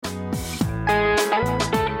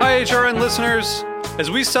HRN listeners.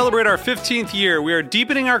 As we celebrate our 15th year, we are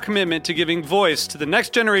deepening our commitment to giving voice to the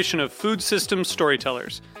next generation of food systems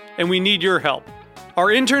storytellers, and we need your help. Our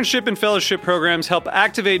internship and fellowship programs help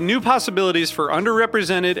activate new possibilities for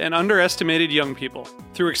underrepresented and underestimated young people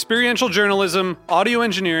through experiential journalism, audio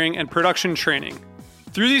engineering, and production training.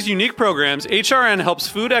 Through these unique programs, HRN helps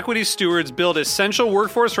food equity stewards build essential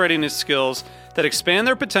workforce readiness skills that expand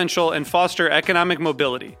their potential and foster economic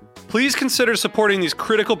mobility. Please consider supporting these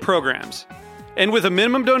critical programs. And with a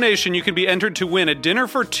minimum donation, you can be entered to win a dinner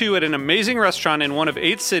for two at an amazing restaurant in one of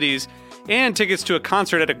 8 cities and tickets to a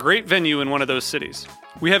concert at a great venue in one of those cities.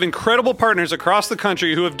 We have incredible partners across the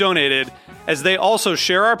country who have donated, as they also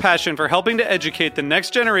share our passion for helping to educate the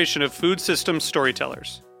next generation of food systems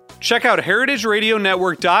storytellers. Check out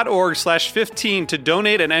heritageradionetwork.org/15 to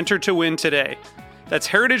donate and enter to win today. That's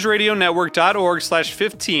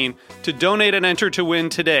heritageradionetwork.org/15 to donate and enter to win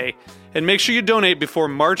today. And make sure you donate before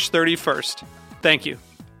March 31st. Thank you.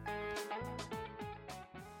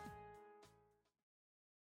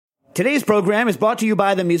 Today's program is brought to you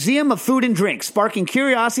by the Museum of Food and Drink, sparking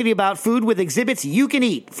curiosity about food with exhibits you can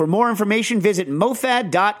eat. For more information, visit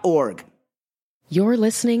mofad.org. You're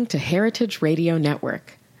listening to Heritage Radio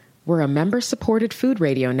Network. We're a member-supported food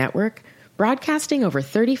radio network broadcasting over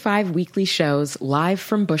 35 weekly shows live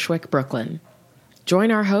from Bushwick, Brooklyn. Join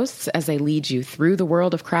our hosts as they lead you through the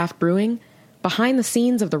world of craft brewing, behind the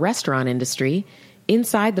scenes of the restaurant industry,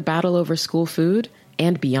 inside the battle over school food,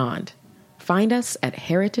 and beyond. Find us at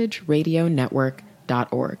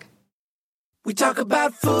heritageradionetwork.org. We talk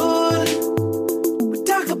about food, we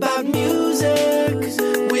talk about music,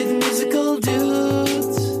 with musical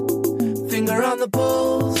dudes, finger on the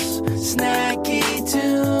pulse, snacky tunes.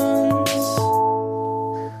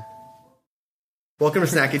 Welcome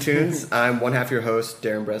to Snacky Tunes. I'm one half your host,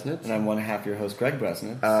 Darren Bresnitz. And I'm one half your host, Greg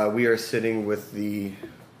Bresnitz. We are sitting with the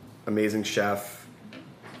amazing chef,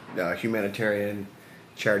 humanitarian,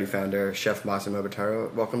 charity founder, Chef Massimo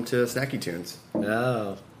Bottura. Welcome to Snacky Tunes.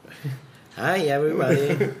 Oh. Hi,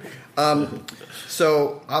 everybody.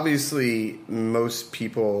 So, obviously, most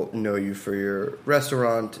people know you for your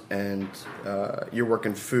restaurant and your work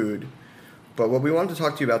in food. But what we wanted to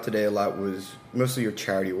talk to you about today a lot was mostly your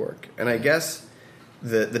charity work. And I guess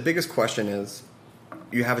the biggest question is,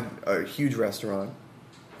 you have a huge restaurant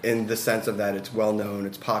in the sense of that it's well-known,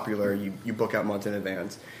 it's popular, you book out months in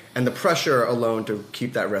advance. And the pressure alone to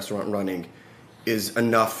keep that restaurant running is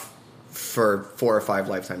enough for 4 or 5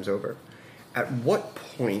 lifetimes over. At what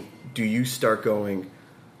point do you start going,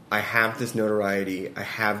 I have this notoriety, I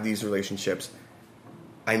have these relationships,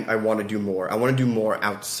 I want to do more. I want to do more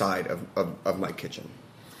outside of my kitchen?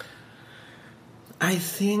 I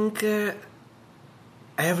think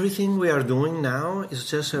everything we are doing now is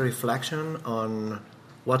just a reflection on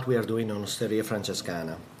what we are doing on Osteria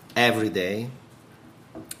Francescana every day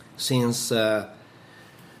since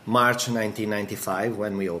March 1995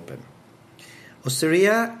 when we opened.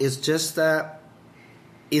 Osteria is just to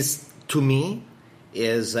me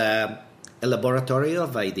a laboratory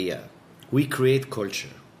of idea. We create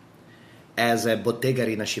culture as a bottega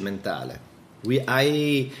rinascimentale.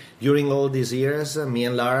 During all these years, me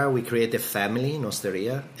and Lara, we create a family in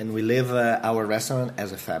Osteria, and we live our restaurant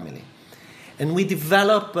as a family. And we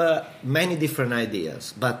develop many different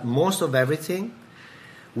ideas, but most of everything,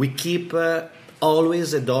 we keep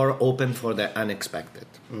always a door open for the unexpected.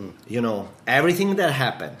 Everything that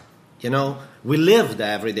happened, we live the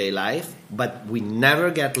everyday life, but we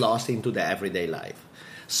never get lost into the everyday life.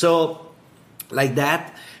 So, like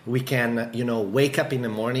that, we can, wake up in the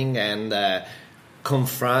morning and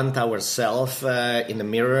confront ourselves in the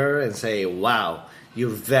mirror and say, wow, you're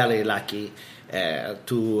very lucky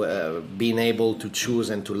to being able to choose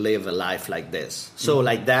and to live a life like this. So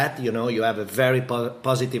like that, you have a very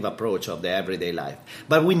positive approach of the everyday life.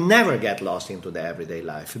 But we never get lost into the everyday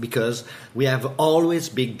life because we have always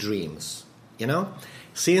big dreams,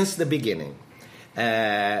 since the beginning.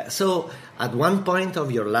 So at one point of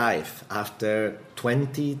your life, after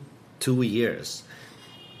 22 years,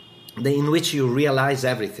 in which you realize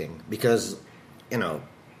everything, because,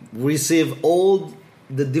 receive all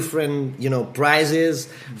the different, prizes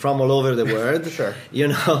from all over the world. Sure.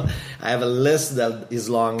 I have a list that is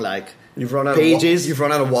long, like you've run out pages. You've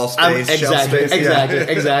run out of wall space, shelf space.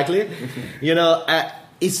 Exactly.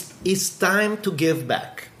 It's time to give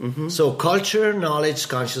back. Mm-hmm. So culture, knowledge,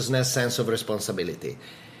 consciousness, sense of responsibility.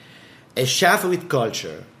 A chef with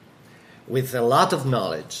culture, with a lot of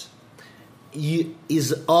knowledge,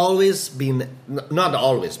 is always been, not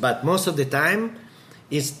always, but most of the time,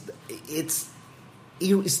 you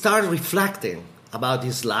start reflecting about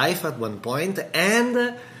his life at one point,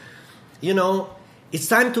 and it's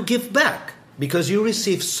time to give back, because you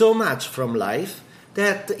receive so much from life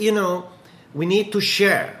that, we need to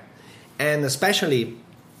share. And especially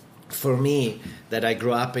for me, that I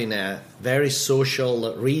grew up in a very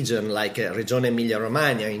social region like Regione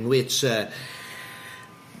Emilia-Romagna, in which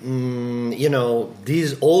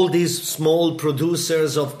all these small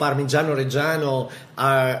producers of Parmigiano Reggiano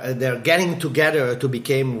they're getting together to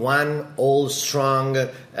become one all strong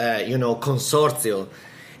consortio,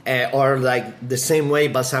 or like the same way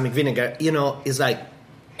balsamic vinegar, is like,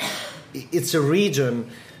 it's a region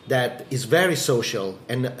that is very social,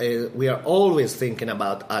 and we are always thinking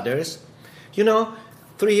about others.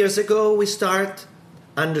 3 years ago we start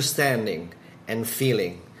understanding and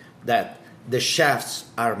feeling that the chefs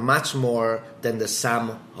are much more than the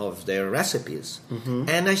sum of their recipes. Mm-hmm.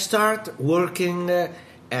 And I start working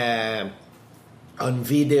on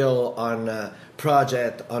video, on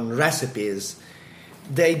project, on recipes.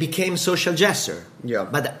 They became social gesture. Yeah.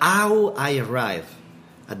 But how I arrive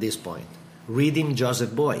at this point? Reading Joseph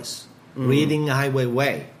Beuys, reading Highway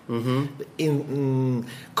Way, in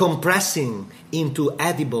compressing into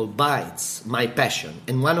edible bites my passion.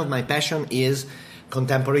 And one of my passion is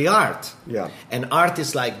contemporary art. Yeah. And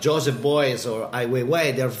artists like Joseph Beuys or Ai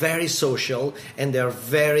Weiwei, they're very social, and they're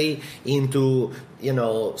very into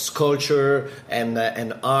sculpture and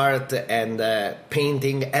art and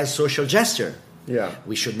painting as social gesture. Yeah.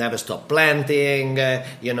 We should never stop planting,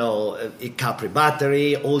 Capri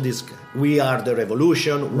Battery, all this. We are the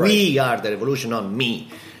revolution. Right. We are the revolution, not me.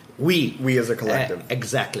 We as a collective.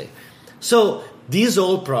 Exactly. So this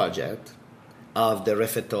whole project of the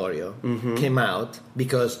Refettorio came out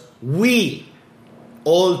because we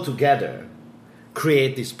all together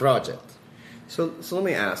create this project. So let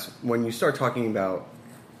me ask, when you start talking about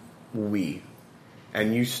we,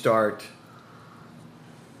 and you start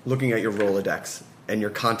looking at your Rolodex and your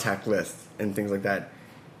contact list and things like that,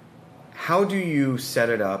 how do you set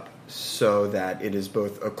it up so that it is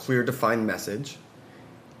both a clear, defined message,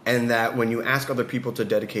 and that when you ask other people to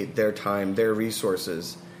dedicate their time, their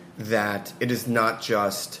resources, that it is not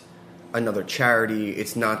just another charity,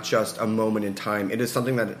 it's not just a moment in time, it is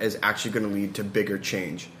something that is actually going to lead to bigger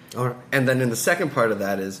change? All right. And then in the second part of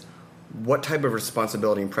that is, what type of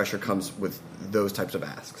responsibility and pressure comes with those types of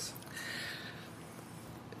asks?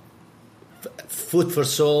 Food for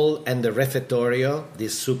Soul and the Refettorio,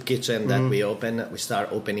 this soup kitchen that we start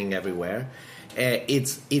opening everywhere.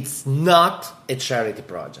 It's not a charity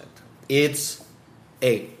project. It's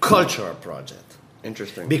a cultural project.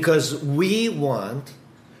 Interesting. Because we want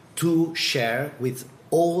to share with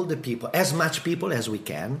all the people, as much people as we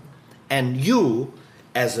can, and you,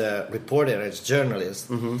 as a reporter, as a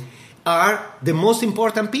journalist, are the most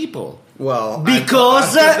important people. Well,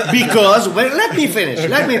 because let me finish.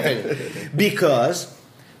 Because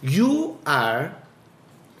you are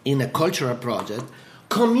in a cultural project,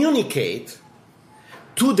 communicate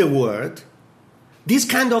to the world this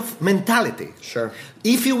kind of mentality. Sure.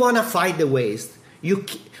 If you want to fight the waste,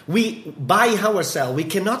 we by ourselves we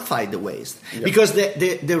cannot fight the waste. Yep. Because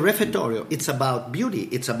the Refettorio, it's about beauty.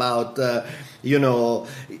 It's about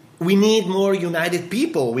we need more united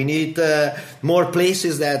people. We need more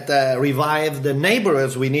places that revive the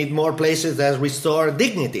neighborhoods. We need more places that restore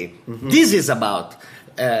dignity. This is about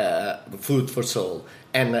Food for Soul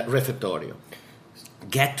and Refettorio.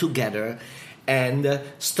 Get together and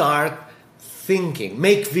start thinking,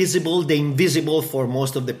 make visible the invisible for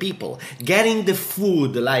most of the people. Getting the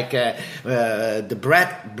food like the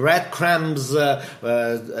breadcrumbs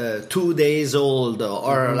 2 days old,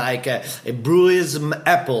 or like a bruised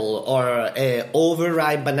apple or a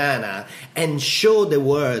overripe banana, and show the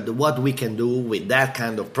world what we can do with that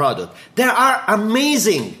kind of product. They are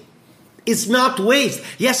amazing. It's not waste.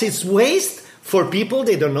 Yes, it's waste for people.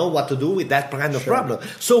 They don't know what to do with that kind of problem.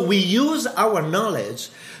 So we use our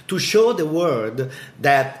knowledge to show the world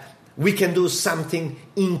that we can do something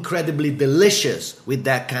incredibly delicious with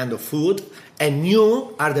that kind of food, and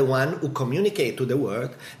you are the one who communicate to the world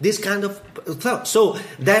this kind of thought. So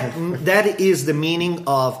that is the meaning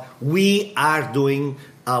of we are doing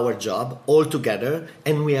our job all together,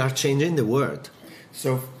 and we are changing the world.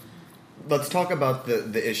 So let's talk about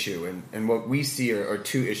the issue, and what we see are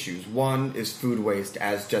two issues. One is food waste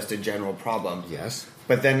as just a general problem. Yes.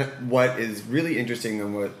 But then what is really interesting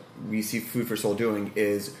and what we see Food for Soul doing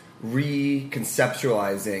is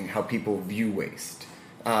reconceptualizing how people view waste.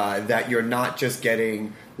 That you're not just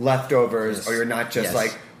getting leftovers, or you're not just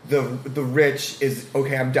like the rich is,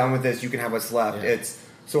 okay, I'm done with this, you can have what's left. Yeah.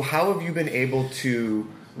 So how have you been able to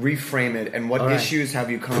reframe it, and what issues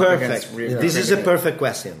have you come up against? This is a perfect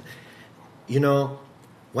question.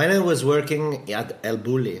 when I was working at El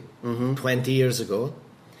Bulli 20 years ago,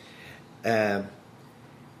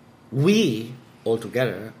 we all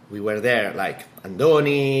together, we were there, like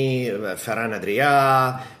Andoni, Ferran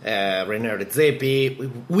Adrià, René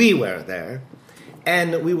Redzepi, we were there,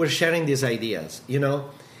 and we were sharing these ideas. You know,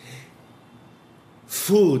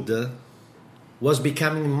 food was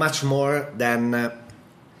becoming much more than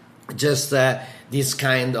just this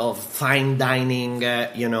kind of fine dining,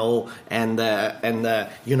 you know, and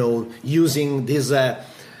you know, using these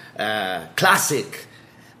classic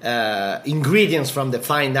ingredients from the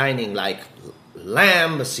fine dining, like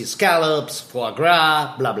lamb, sea scallops, foie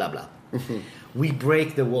gras, blah blah blah. We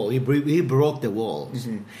break the wall. We broke the walls,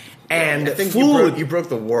 and I think food. you broke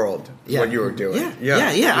the world. Yeah. What you were doing.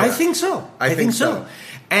 Yeah. I think so. I think so.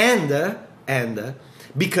 And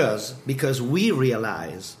because we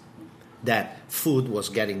realized that food was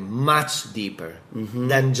getting much deeper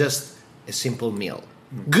than just a simple meal,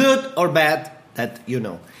 good or bad, that, you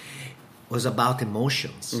know, was about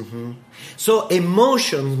emotions. So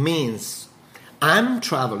emotion means I'm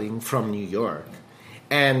traveling from New York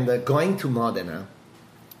and going to Modena,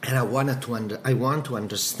 and I want to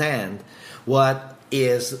understand what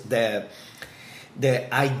is the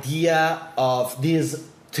idea of this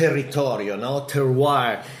territorio, no,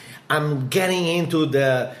 terroir. I'm getting into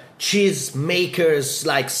the cheese makers,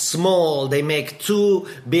 like small. They make 2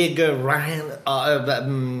 big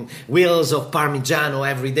wheels of Parmigiano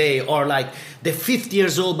every day, or like the 50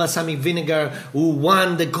 years old balsamic vinegar who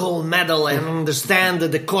won the gold medal and understand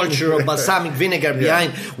the culture of balsamic vinegar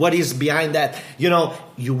behind what is behind that. You know,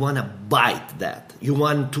 you want to bite that. You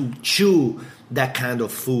want to chew that kind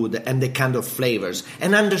of food and the kind of flavors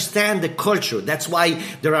and understand the culture. That's why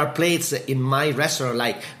there are plates in my restaurant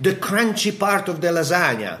like the crunchy part of the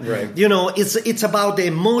lasagna. Right. You know, it's about the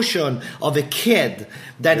emotion of a kid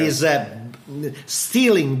that is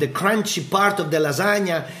stealing the crunchy part of the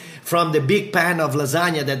lasagna from the big pan of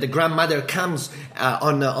lasagna that the grandmother comes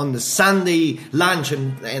on the Sunday lunch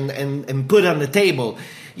and put on the table.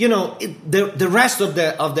 You know, the rest of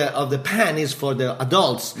the pan is for the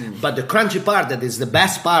adults, but the crunchy part, that is the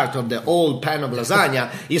best part of the old pan of lasagna,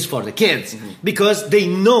 is for the kids, because they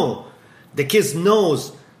know, the kids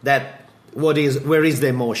knows that where is the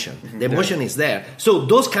emotion. The emotion is there. So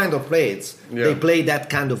those kind of plates, they play that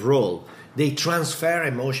kind of role. They transfer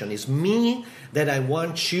emotion. It's me that I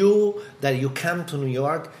want you, that you come to New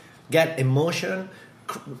York, get emotion,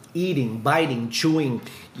 eating, biting, chewing,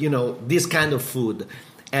 you know, this kind of food.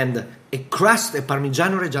 And a crust, a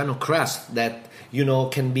Parmigiano Reggiano crust that, you know,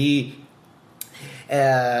 can be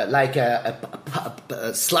like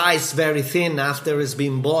a slice very thin after it's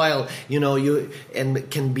been boiled, you know, and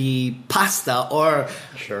can be pasta or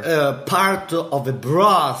part of a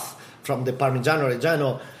broth from the Parmigiano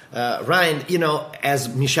Reggiano rind, you know, as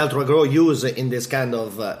Michel Troisgros used in this kind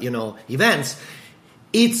of, you know, events.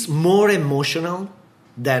 It's more emotional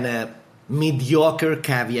than a mediocre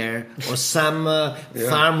caviar or some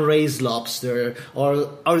farm-raised lobster or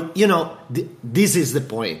you know, this is the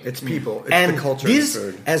point. It's people. It's and the culture. This of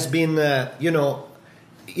food. has been,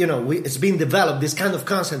 it's been developed. This kind of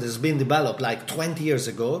concept has been developed like 20 years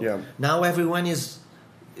ago. Yeah. Now everyone is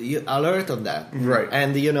alert on that. Right.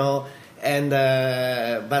 And you know,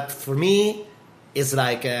 but for me, it's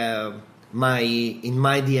like in my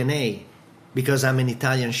DNA, because I'm an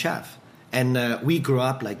Italian chef. And we grew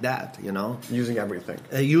up like that, you know. Using everything.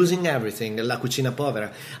 La cucina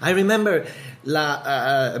povera. I remember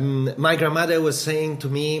my grandmother was saying to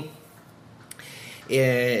me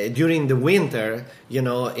during the winter, you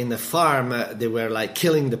know, in the farm, they were like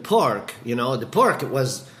killing the pork, you know. The pork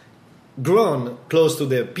was grown close to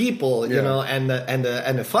the people, you know, and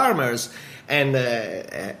the farmers, and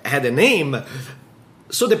had a name.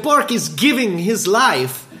 So the pork is giving his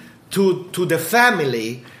life to the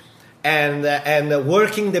family. And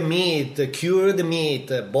working the meat, cure the meat,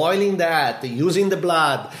 boiling that, using the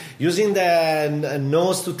blood, using the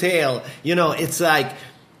nose to tail. You know, it's like,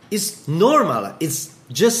 it's normal. It's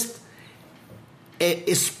just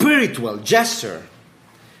a spiritual gesture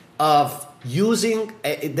of using,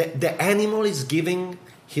 the animal is giving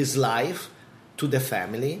his life to the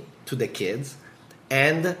family, to the kids,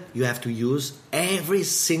 and you have to use every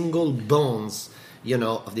single bones, you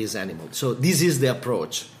know, of this animal. So this is the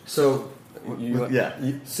approach. So,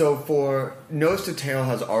 so for nose to tail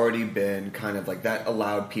has already been kind of like that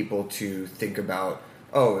allowed people to think about,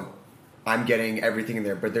 oh, I'm getting everything in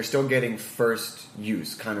there, but they're still getting first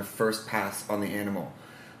use, kind of first pass on the animal.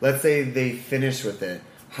 Let's say they finish with it.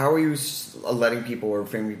 How are you letting people or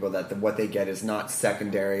framing people that what they get is not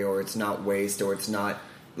secondary, or it's not waste, or it's not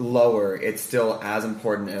lower, it's still as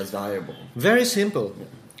important as valuable? Very simple.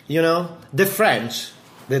 You know, the French,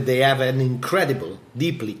 that they have an incredible,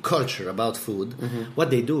 deeply culture about food,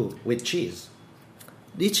 what they do with cheese.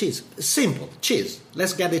 The cheese, simple, cheese.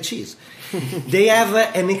 Let's get the cheese. They have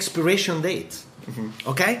an expiration date,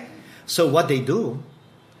 okay? So what they do,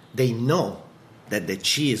 they know that the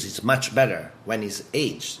cheese is much better when it's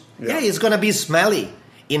aged. Yeah, it's going to be smelly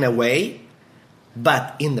in a way,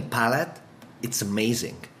 but in the palate, it's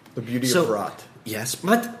amazing. The beauty of rot. Yes,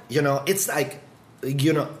 but, you know, it's like,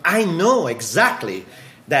 you know, I know exactly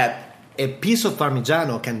that a piece of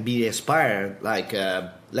Parmigiano can be expired, like,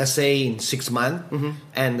 let's say in 6 months,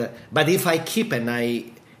 but if I keep and I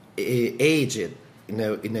age it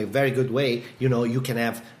in a very good way, you know, you can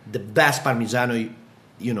have the best Parmigiano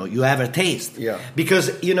you ever taste. Yeah.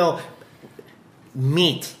 Because, you know,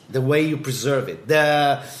 meat, the way you preserve it,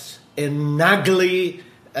 an ugly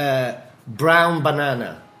brown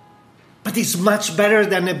banana, but it's much better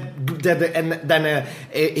than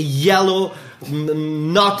a yellow,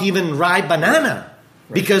 not even ripe banana.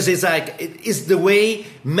 Right. Because it's like, it's the way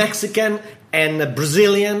Mexican and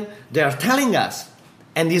Brazilian, they are telling us.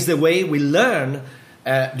 And it's the way we learn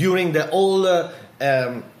during the whole,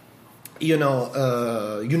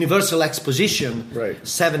 Universal Exposition, right.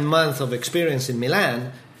 7 months of experience in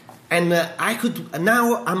Milan. And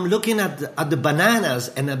now I'm looking at the bananas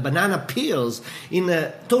and the banana peels in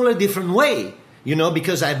a totally different way, you know,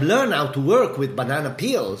 because I've learned how to work with banana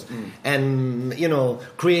peels and, you know,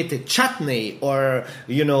 create a chutney or,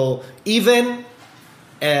 you know, even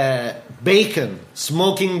bacon,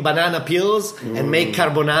 smoking banana peels and make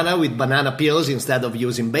carbonara with banana peels instead of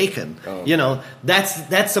using bacon. Oh. You know,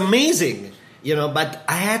 that's amazing, you know, but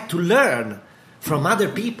I had to learn from other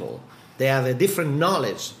people. They have a different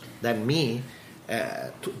knowledge than me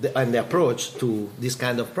and the approach to this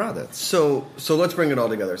kind of products. So let's bring it all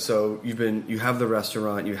together. So you have the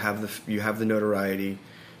restaurant, you have the notoriety,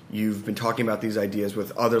 you've been talking about these ideas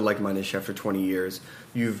with other like-minded chefs for 20 years.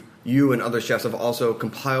 You and other chefs have also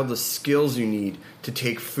compiled the skills you need to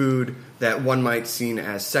take food that one might see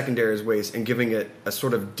as secondary as waste and giving it a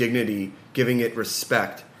sort of dignity, giving it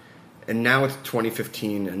respect. And now it's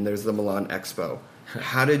 2015 and there's the Milan Expo.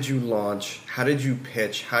 How did you launch? How did you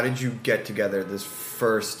pitch? How did you get together this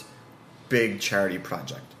first big charity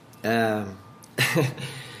project? That's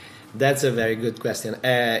a very good question.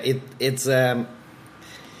 It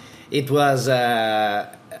was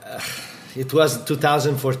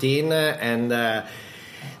 2014, and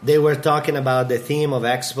they were talking about the theme of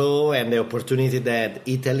Expo and the opportunity that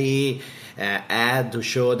Italy had to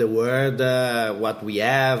show the world what we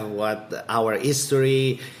have, what our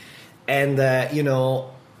history. And,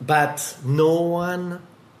 but no one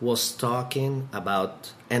was talking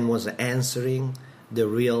about and was answering the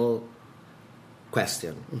real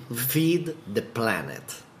question. Feed the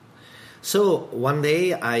planet. So one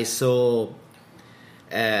day I saw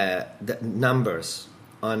the numbers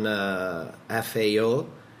on FAO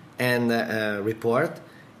and report,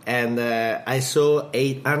 and I saw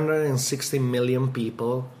 860 million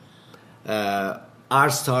people are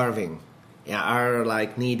starving. Are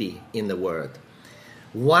like needy in the world.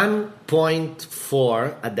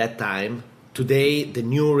 1.4 at that time. Today, the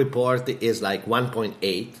new report is like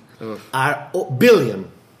 1.8.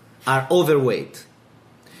 Billion are overweight.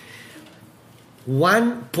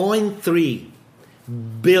 1.3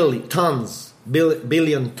 billion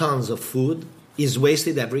tons of food is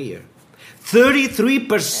wasted every year.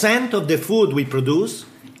 33% of the food we produce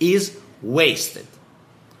is wasted.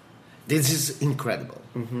 This is incredible.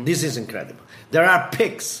 This is incredible. There are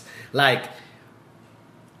pigs like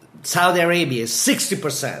Saudi Arabia is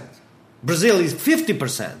 60%, Brazil is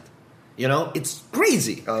 50%. You know, it's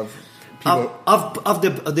crazy of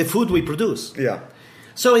the food we produce. Yeah.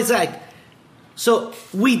 So it's like, so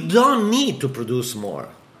we don't need to produce more.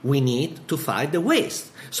 We need to fight the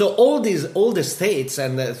waste. So all the states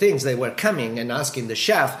and the things they were coming and asking the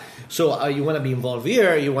chef, so you want to be involved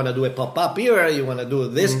here? You want to do a pop-up here? You want to do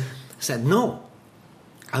this? I said, no.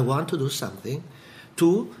 I want to do something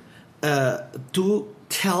to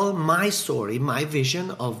tell my story, my vision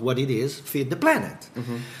of what it is, feed the planet.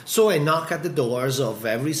 So I knock at the doors of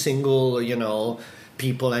every single,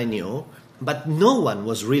 people I knew, but no one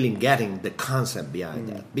was really getting the concept behind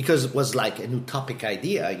that, because it was like an utopic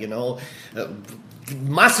idea,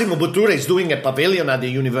 Massimo Bottura is doing a pavilion at the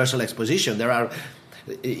Universal Exposition. There are,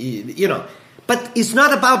 but it's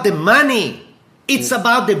not about the money. It's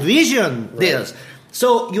about the vision. Right.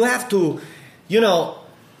 So you have to,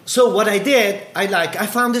 so what I did, I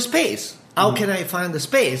found the space. How can I find the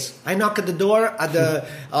space? I knock at the door at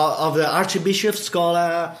of the Archbishop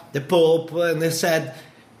Scholar, the Pope, and they said,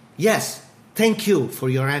 yes, thank you for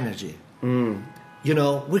your energy.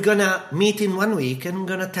 we're going to meet in 1 week and I'm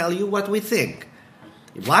going to tell you what we think.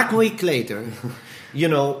 1 week later,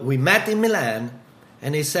 we met in Milan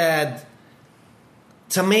and he said,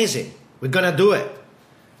 it's amazing. We're going to do it.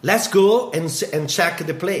 Let's go and check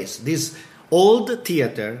the place. This old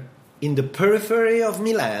theater in the periphery of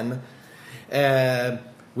Milan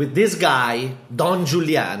with this guy, Don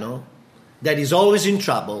Giuliano, that is always in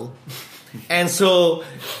trouble. And so,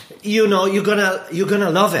 you're gonna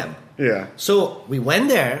love him. Yeah. So we went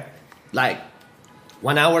there, like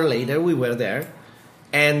 1 hour later we were there,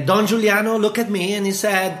 and Don Giuliano looked at me and he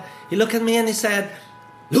said, look at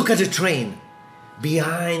the train.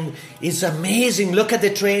 Behind, it's amazing. Look at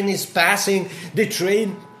the train is passing. The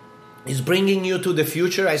train is bringing you to the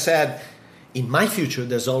future. I said, in my future,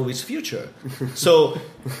 there's always future. So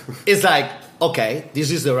it's like, okay,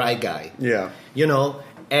 this is the right guy. Yeah.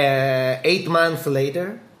 8 months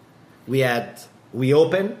later, we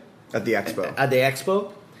opened At the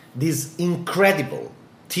expo. This incredible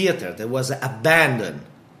theater that was abandoned,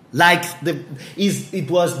 like it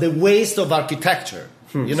was the waste of architecture.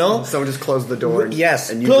 Someone just closed the door.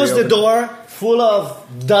 Yes, closed the door, full of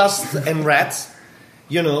dust and rats.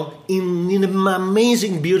 In an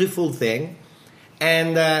amazing, beautiful thing,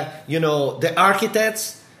 and the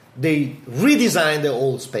architects, they redesigned the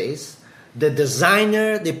old space. The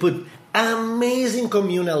designer, they put amazing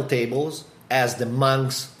communal tables as the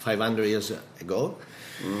monks 500 years ago,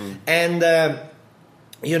 and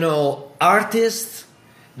artists,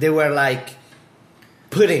 they were like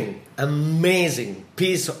putting amazing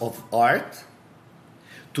piece of art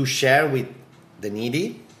to share with the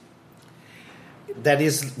needy that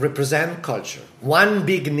is represent culture. One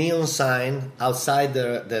big neon sign outside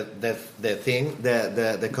the thing,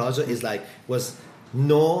 the cause is like, was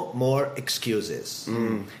no more excuses.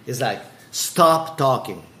 It's like, stop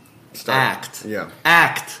talking. Act. Yeah.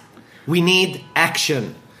 Act. We need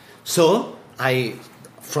action. So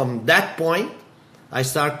from that point, I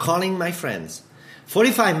start calling my friends.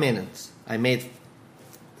 45 minutes, I made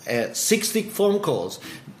 60 phone calls.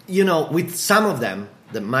 With some of them,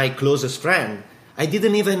 my closest friend, I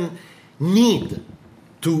didn't even need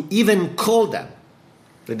to even call them.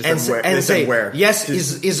 They just said where. Yes,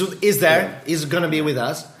 is there? Yeah. Is going to be with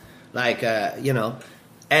us. Like, because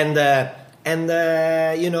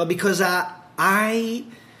I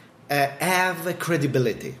have a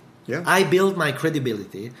credibility. Yeah. I build my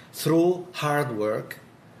credibility through hard work,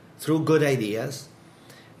 through good ideas.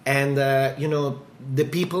 And, the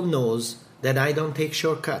people knows that I don't take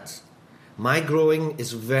shortcuts. My growing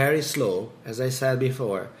is very slow, as I said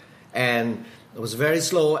before. And it was very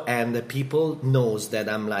slow, and the people knows that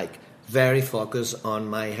I'm, like, very focused on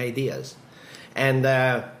my ideas. And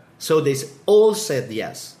so they all said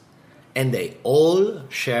yes. And they all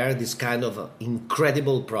share this kind of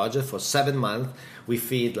incredible project for 7 months. We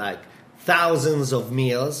feed, like, thousands of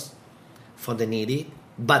meals for the needy.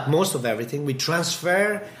 But most of everything, we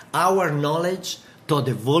transfer our knowledge to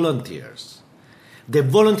the volunteers. The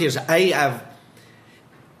volunteers, I have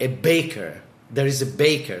a baker. There is a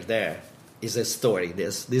baker there. Is a story,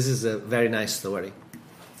 this is a very nice story.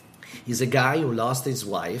 He's a guy who lost his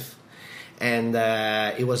wife, and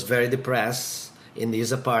he was very depressed in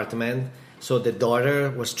his apartment. So the daughter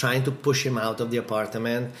was trying to push him out of the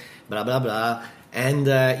apartment, blah, blah, blah. And,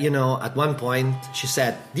 at one point she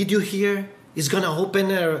said, did you hear? He's going to open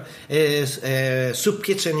a soup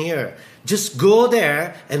kitchen here. Just go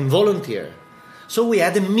there and volunteer. So we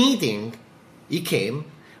had a meeting. He came.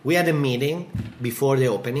 We had a meeting before the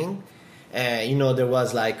opening. There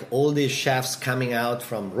was like all these chefs coming out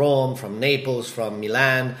from Rome, from Naples, from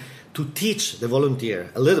Milan to teach the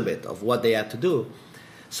volunteer a little bit of what they had to do.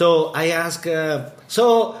 So I asked,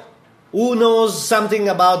 so who knows something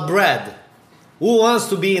about bread? Who wants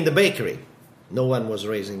to be in the bakery? No one was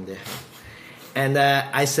raising their hand. And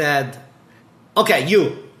I said, okay,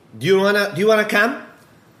 do you wanna come?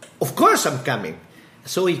 Of course I'm coming.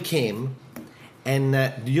 So he came,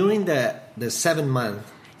 and during the 7 months,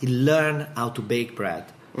 he learned how to bake bread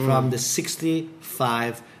from the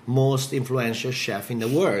 65 most influential chefs in the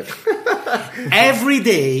world. Every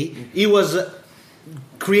day, he was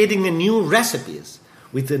creating a new recipes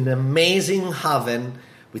with an amazing oven,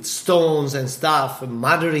 with stones and stuff,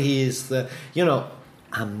 mother yeast,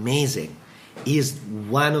 amazing. He's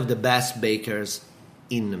one of the best bakers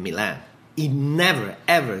in Milan. He never,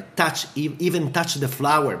 ever even touched the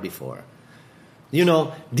flour before.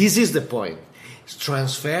 This is the point. It's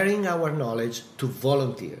transferring our knowledge to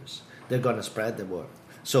volunteers. They're going to spread the word.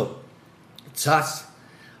 So it's us,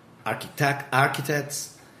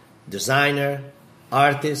 architects, designer,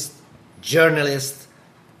 artists, journalists,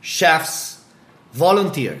 chefs,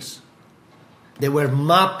 volunteers. They were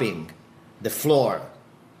mopping the floor,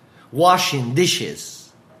 washing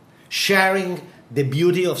dishes, sharing the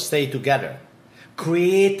beauty of stay together,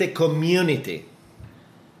 create a community.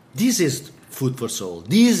 This is Food for Soul.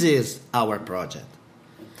 This is our project.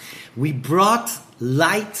 We brought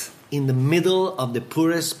light in the middle of the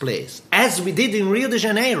poorest place, as we did in Rio de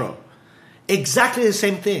Janeiro. Exactly the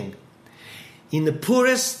same thing. In the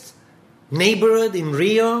poorest neighborhood in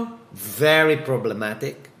Rio, very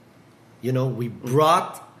problematic. You know, we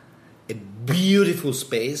brought a beautiful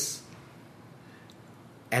space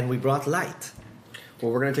and we brought light.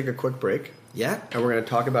 Well, we're going to take a quick break. Yeah? And we're going to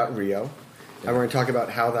talk about Rio. And we're going to talk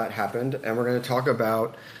about how that happened. And we're going to talk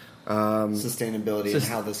about Sustainability and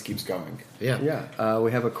how this keeps going. Yeah. Yeah.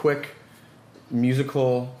 We have a quick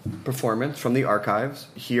musical performance from the archives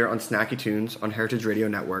here on Snacky Tunes on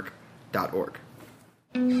heritageradionetwork.org.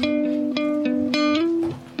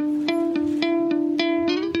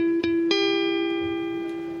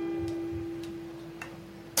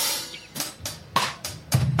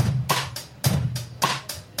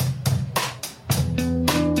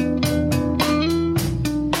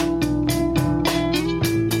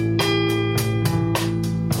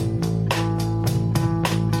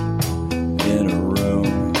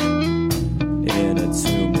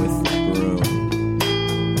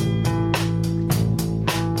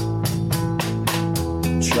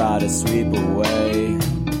 Try to sweep away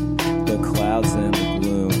the clouds and the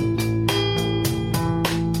gloom.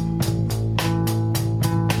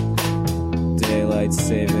 Daylight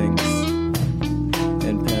savings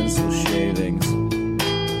and pencil shavings.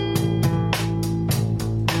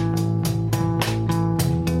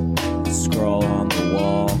 Scrawl on the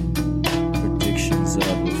wall, predictions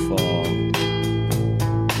of the fall.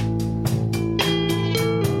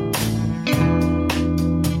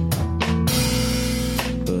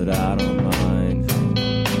 But I don't mind.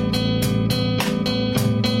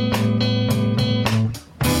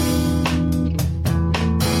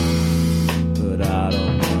 But I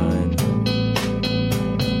don't mind.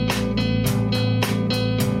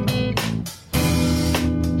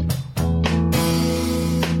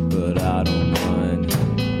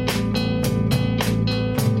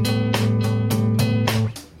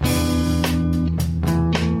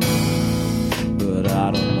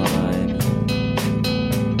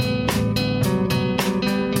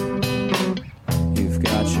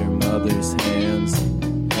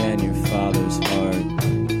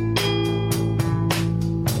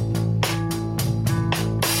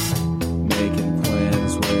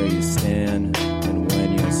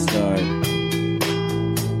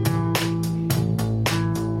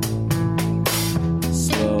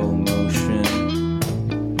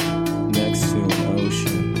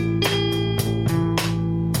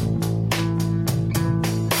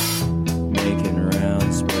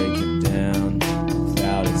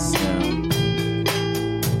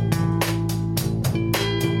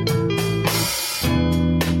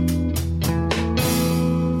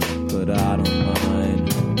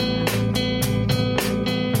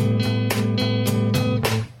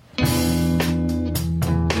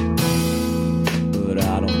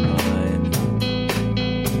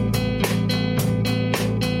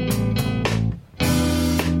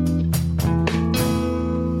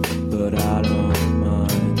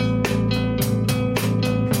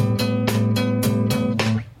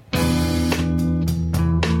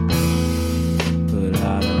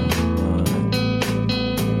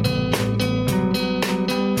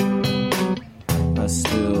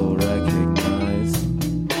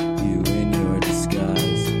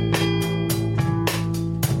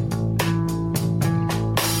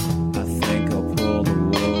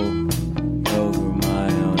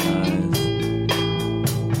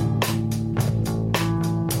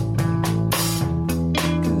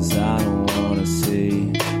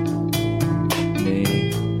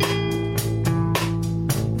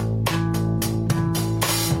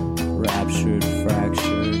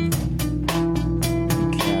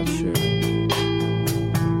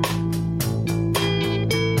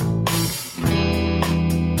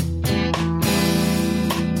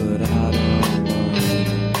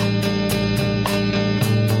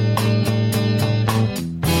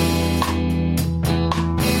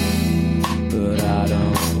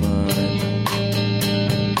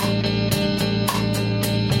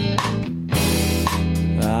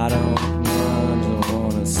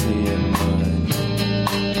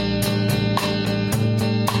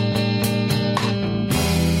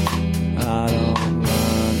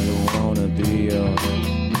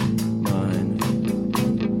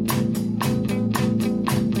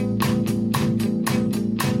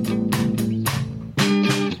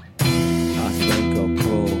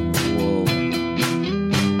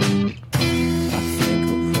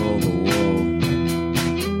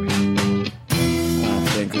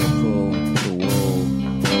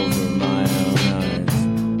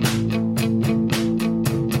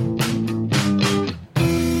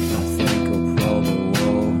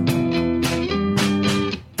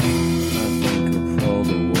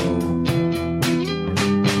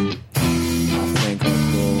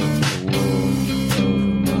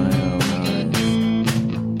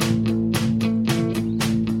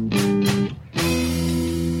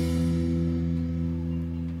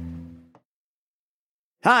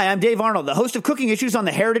 Hi, I'm Dave Arnold, the host of Cooking Issues on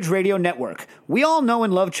the Heritage Radio Network. We all know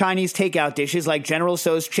and love Chinese takeout dishes like General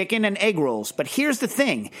Tso's chicken and egg rolls. But here's the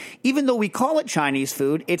thing. Even though we call it Chinese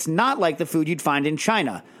food, it's not like the food you'd find in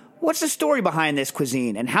China. What's the story behind this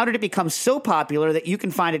cuisine, and how did it become so popular that you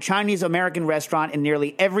can find a Chinese-American restaurant in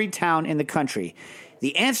nearly every town in the country?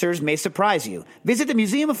 The answers may surprise you. Visit the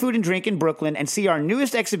Museum of Food and Drink in Brooklyn and see our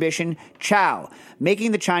newest exhibition, Chow,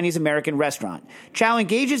 Making the Chinese American Restaurant. Chow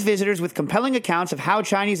engages visitors with compelling accounts of how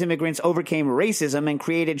Chinese immigrants overcame racism and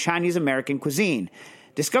created Chinese American cuisine.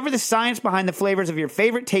 Discover the science behind the flavors of your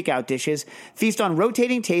favorite takeout dishes, feast on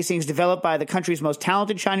rotating tastings developed by the country's most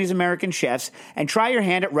talented Chinese-American chefs, and try your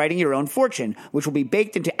hand at writing your own fortune, which will be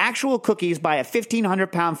baked into actual cookies by a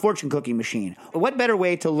 1,500-pound fortune cookie machine. What better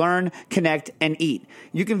way to learn, connect, and eat?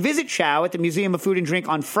 You can visit Chow at the Museum of Food and Drink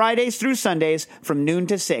on Fridays through Sundays from noon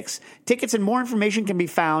to 6. Tickets and more information can be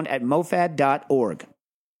found at mofad.org.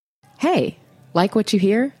 Hey, like what you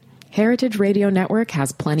hear? Heritage Radio Network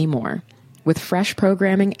has plenty more. With fresh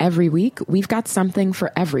programming every week, we've got something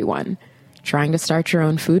for everyone. Trying to start your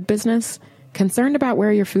own food business? Concerned about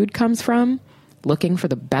where your food comes from? Looking for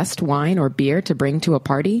the best wine or beer to bring to a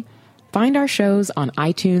party? Find our shows on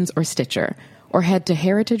iTunes or Stitcher, or head to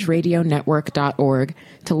heritageradionetwork.org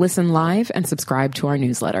to listen live and subscribe to our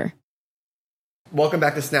newsletter. Welcome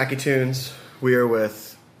back to Snacky Tunes. We are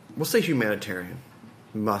with, we'll say humanitarian,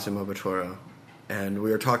 Massimo Bottura, and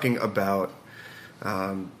we are talking about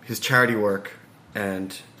his charity work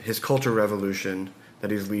and his culture revolution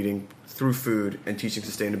that he's leading through food and teaching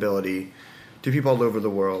sustainability to people all over the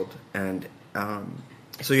world. And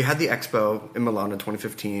so you had the expo in Milan in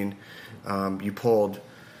 2015. You pulled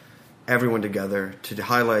everyone together to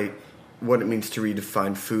highlight what it means to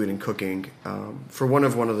redefine food and cooking for one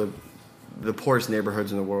of the poorest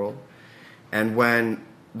neighborhoods in the world. And when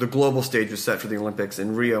the global stage was set for the Olympics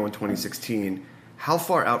in Rio in 2016, how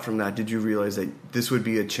far out from that did you realize that this would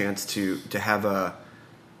be a chance to have a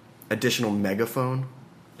additional megaphone,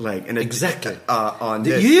 Exactly on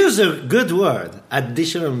this? You use a good word,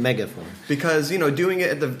 additional megaphone, because doing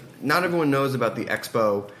it not everyone knows about the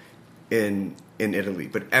expo in Italy,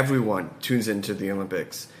 but everyone tunes into the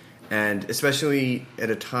Olympics, and especially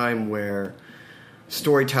at a time where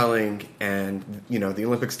storytelling and the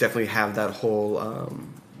Olympics definitely have that whole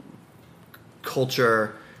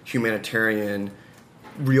culture, humanitarian,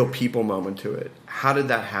 real people moment to it. How did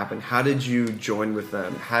that happen? How did you join with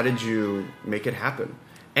them? How did you make it happen?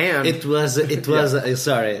 And it was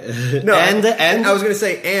sorry. No, and I was going to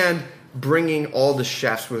say, and bringing all the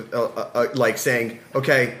chefs with saying,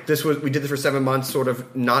 okay, we did this for 7 months, sort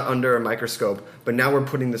of not under a microscope, but now we're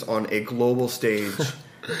putting this on a global stage.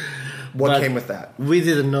 What came with that? We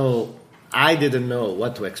didn't know. I didn't know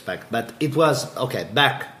what to expect, but it was okay.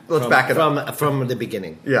 Let's back it up from the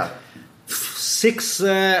beginning. Yeah. 6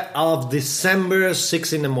 of December,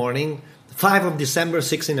 6 in the morning. 5 of December,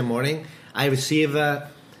 6 in the morning. I receive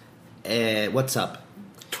what's up?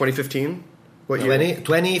 2015. What year?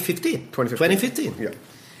 2015. 2015. Yeah.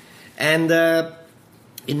 And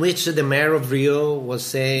in which the mayor of Rio was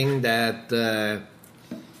saying that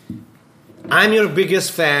I'm your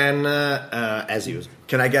biggest fan, as usual.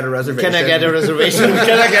 Can I get a reservation? Can I get a reservation?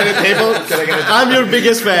 Can I get a table? I'm your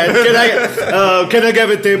biggest fan. Can I get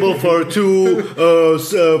a table for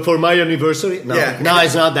 2 for my anniversary? No, yeah. No,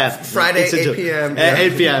 it's not that. Friday, 8 p.m.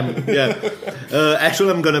 8 p.m. Yeah.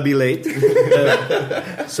 Actually, I'm gonna be late.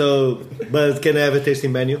 But can I have a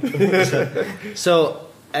tasting menu?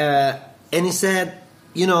 And he said,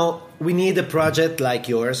 we need a project like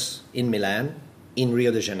yours in Milan, in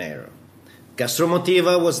Rio de Janeiro.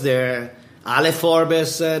 Gastromotiva was there. Ale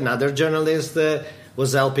Forbes, another journalist,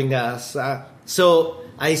 was helping us. So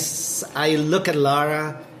I look at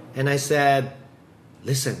Lara and I said,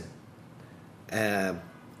 "Listen, they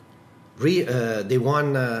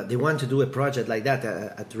want to do a project like that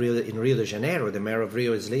in Rio de Janeiro. The mayor of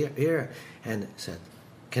Rio is here." And I said,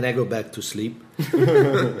 "Can I go back to sleep?"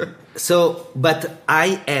 But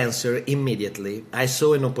I answer immediately. I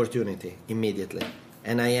saw an opportunity immediately,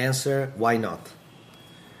 and I answer, "Why not?"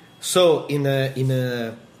 So in a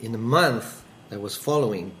month that was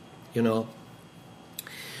following,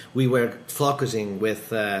 we were focusing with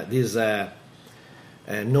this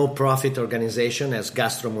no-profit organization as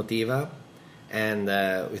Gastromotiva, and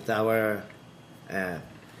with our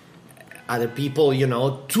other people,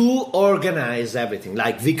 to organize everything.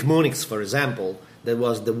 Like Vic Munix, for example, that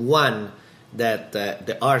was the one that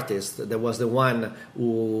the artist, that was the one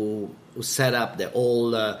who set up the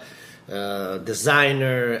whole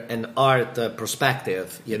designer and art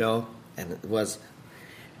perspective, and it was.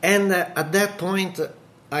 And at that point,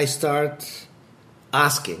 I start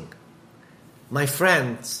asking, my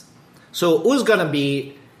friends. So who's going to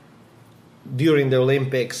be during the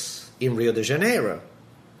Olympics in Rio de Janeiro?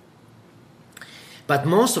 But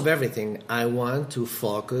most of everything, I want to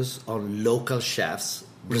focus on local chefs,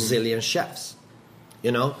 Brazilian chefs,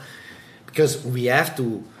 because we have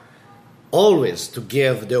to always to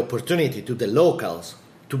give the opportunity to the locals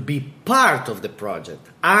to be part of the project.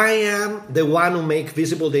 I am the one who make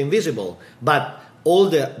visible the invisible, but all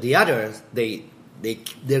the others,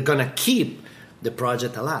 they're gonna keep the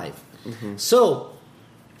project alive. Mm-hmm. So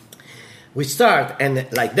we start, and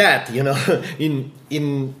like that, in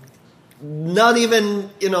not even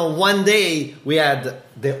one day we had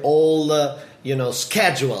the whole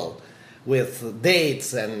schedule with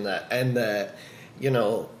dates and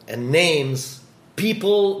names.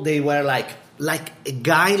 People, they were like a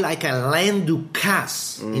guy like Alain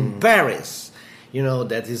Ducasse in Paris,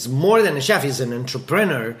 that is more than a chef, he's an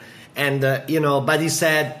entrepreneur, and but he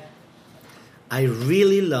said, I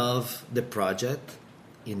really love the project,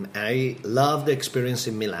 I love the experience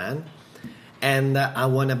in Milan, and I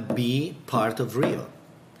want to be part of Rio.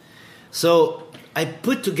 So I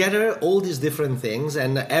put together all these different things,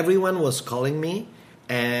 and everyone was calling me.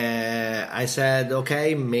 And I said,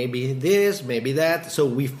 okay, maybe this, maybe that. So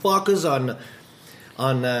we focus on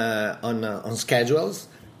schedules,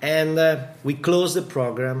 and we closed the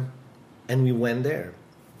program, and we went there.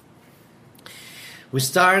 We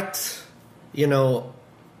start, Rio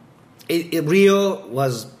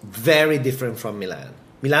was very different from Milan.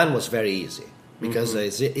 Milan was very easy because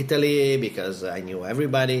it's Italy, because I knew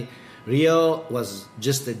everybody. Rio was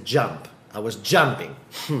just a jump. I was jumping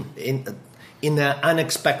in an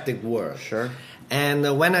unexpected world. Sure.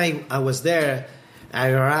 And when I was there, I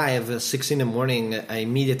arrived 6 a.m. I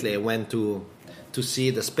immediately went to see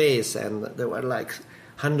the space, and there were like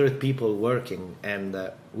 100 people working, and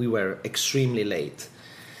we were extremely late.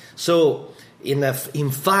 So in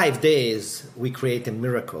 5 days, we created a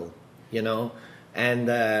miracle, and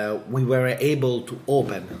we were able to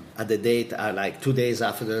open at the date, like 2 days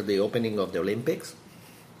after the opening of the Olympics.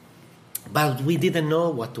 But we didn't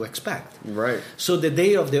know what to expect. Right. So the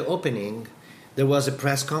day of the opening, there was a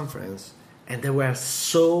press conference, and there were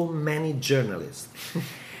so many journalists,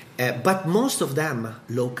 but most of them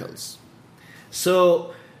locals.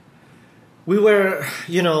 So we were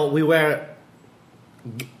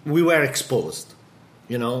exposed,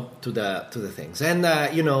 to the things, and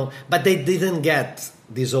but they didn't get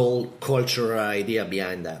this whole cultural idea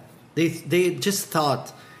behind that. They just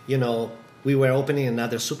thought, we were opening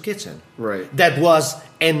another soup kitchen. Right. That was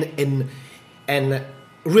an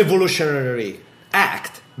revolutionary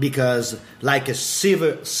act, because like a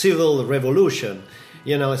civil revolution,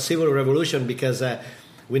 because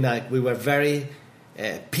we were very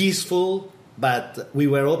peaceful, but we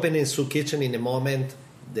were opening soup kitchen in a moment.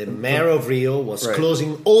 The mayor of Rio was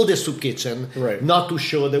closing all the soup kitchen, not to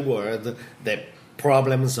show the world the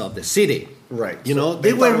problems of the city. Right.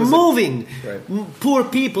 They were moving poor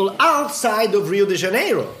people outside of Rio de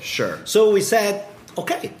Janeiro. Sure. So we said,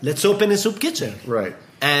 okay, let's open a soup kitchen. Right.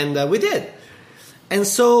 And we did. And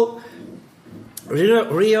so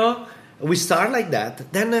Rio, we started like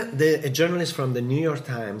that. Then a journalist from the New York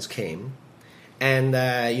Times came, and,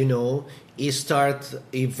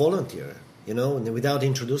 he volunteered, without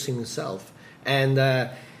introducing himself. And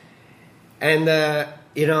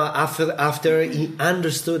after he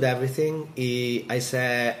understood everything, he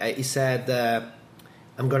said,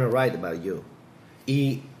 I'm going to write about you.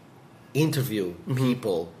 He interviewed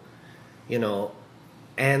people,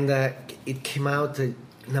 and it came out an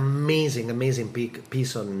amazing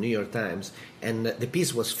piece on the New York Times. And the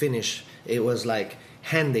piece was finished. It was like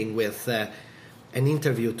handing with an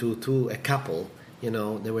interview to a couple. They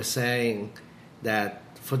were saying that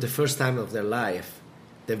for the first time of their life,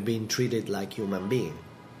 they've been treated like human beings.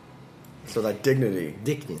 So that dignity.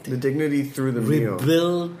 The dignity through the meal.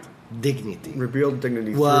 Rebuild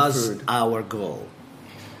dignity was through food. Our goal.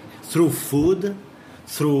 Through food,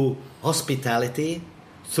 through hospitality,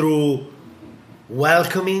 through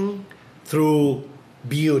welcoming, through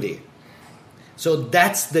beauty. So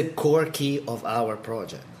that's the core key of our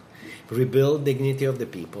project. Rebuild dignity of the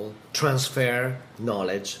people, transfer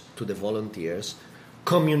knowledge to the volunteers,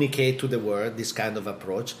 communicate to the world this kind of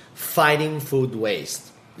approach, fighting food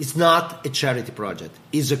waste. It's not a charity project.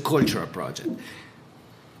 It's a cultural project.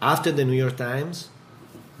 After the New York Times,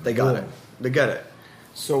 they got it. They get it.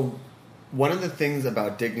 So one of the things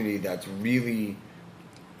about dignity that's really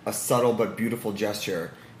a subtle but beautiful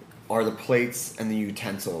gesture are the plates and the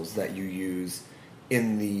utensils that you use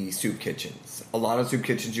in the soup kitchens. A lot of soup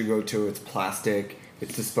kitchens you go to, it's plastic,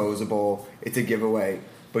 it's disposable, it's a giveaway.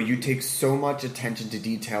 but you take so much attention to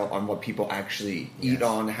detail on what people actually eat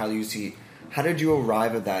on, how you see. How did you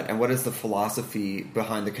arrive at that, and what is the philosophy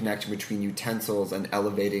behind the connection between utensils and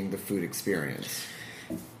elevating the food experience?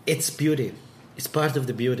 It's beauty. It's part of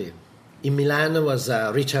the beauty. In Milan was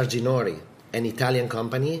Richard Ginori, an Italian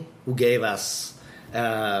company who gave us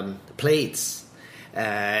plates.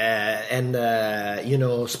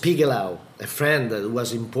 Spiegelau, a friend who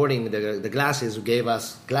was importing the glasses, who gave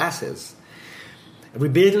us glasses.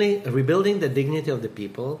 Rebuilding the dignity of the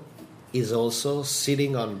people is also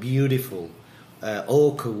sitting on beautiful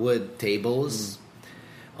oak wood tables,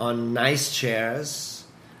 on nice chairs,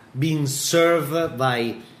 being served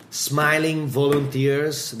by smiling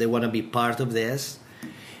volunteers. They want to be part of this.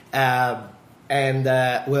 We're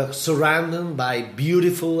surrounded by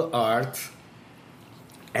beautiful art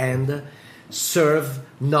and serve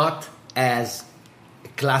not as a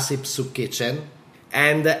classic soup kitchen,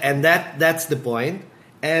 and that's the point.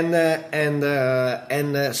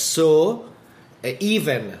 So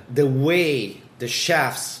even the way the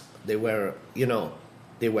chefs they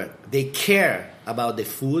care about the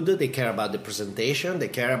food, they care about the presentation, they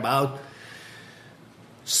care about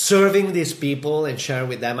serving these people and share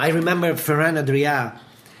with them. I remember Ferran Adrià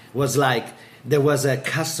was like, there was a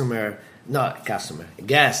guest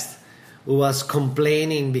who was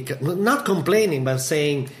complaining, not complaining, but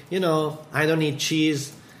saying, I don't eat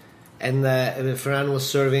cheese. And Ferran was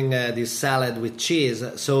serving this salad with cheese.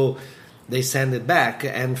 So they sent it back.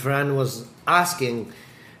 And Ferran was asking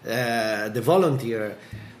the volunteer,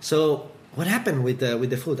 so what happened with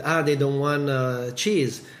the food? They don't want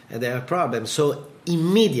cheese, and there are problems. So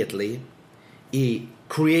immediately he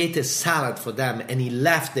created salad for them, and he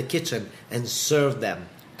left the kitchen and served them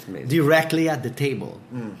directly at the table.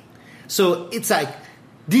 So it's like,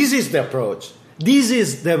 this is the approach, this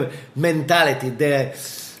is the mentality, the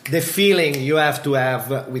feeling you have to have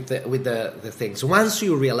with the things. Once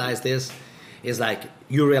you realize this, it's like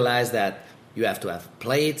you realize that you have to have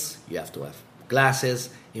plates, you have to have glasses.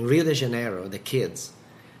 In Rio de Janeiro, the kids,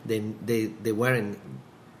 they weren't,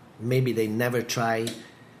 maybe they never tried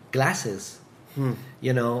glasses, and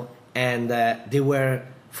they were,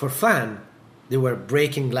 for fun, they were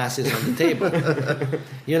breaking glasses on the table.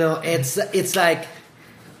 It's like,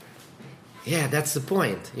 yeah, that's the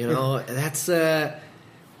point. That's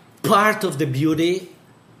part of the beauty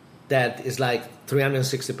that is like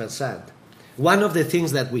 360%. One of the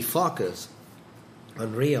things that we focus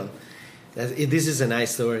on Rio, this is a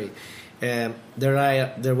nice story. There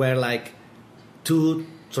were like 2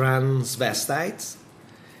 transvestites,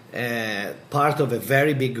 part of a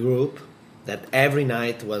very big group that every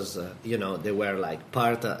night was, they were like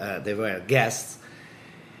they were guests.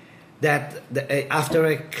 That after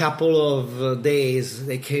a couple of days,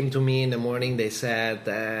 they came to me in the morning. They said,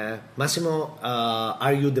 "Massimo,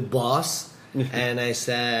 are you the boss?" And I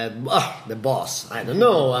said, "The boss? I don't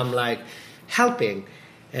know. I'm like helping."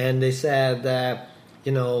 And they said,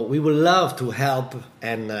 "We would love to help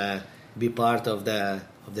and be part of the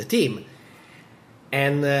team."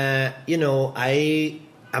 And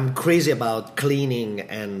I'm crazy about cleaning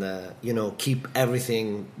and keep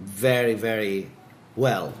everything very, very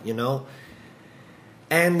well,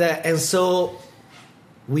 and so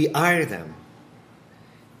we hire them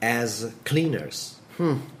as cleaners.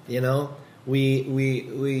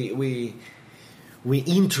 We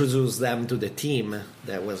introduced them to the team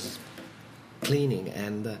that was cleaning,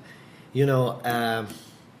 and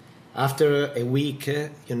after a week,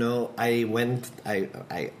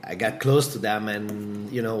 I got close to them, and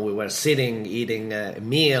we were sitting eating a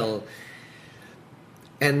meal.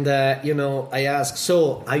 And, I asked,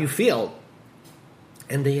 so how you feel?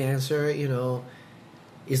 And they answer,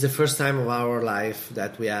 it's the first time of our life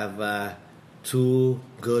that we have 2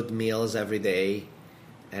 good meals every day.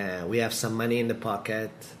 We have some money in the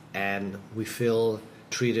pocket, and we feel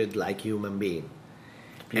treated like human being.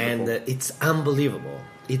 Beautiful. And it's unbelievable.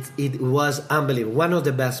 It was unbelievable. One of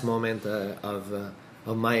the best moments of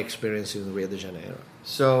my experience in Rio de Janeiro.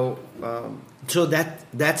 So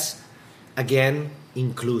that's, again,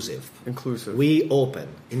 inclusive. We open.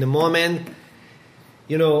 In the moment,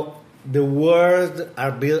 the world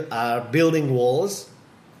are building walls,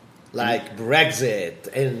 like Brexit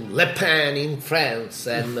and Le Pen in France,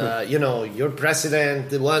 and your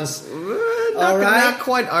president wants. Not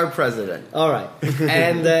quite our president. All right,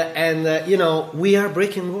 and we are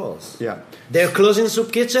breaking walls. Yeah, they're closing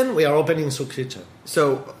soup kitchen. We are opening soup kitchen.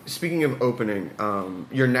 So, speaking of opening,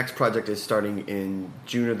 your next project is starting in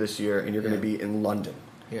June of this year, and you're going to be in London.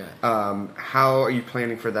 Yeah. How are you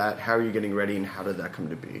planning for that? How are you getting ready, and how did that come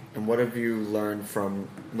to be? And what have you learned from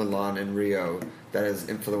Milan and Rio that has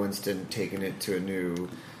influenced and taken it to a new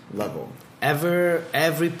level?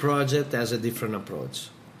 Every project has a different approach.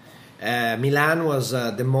 Milan was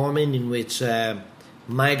the moment in which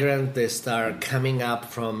migrants they start coming up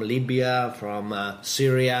from Libya, from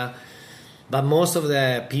Syria, but most of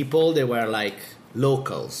the people they were like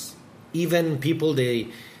locals. Even people they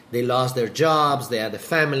lost their jobs, they had a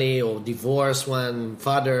family or divorced one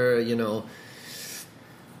father,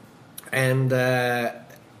 And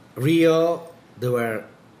Rio, they were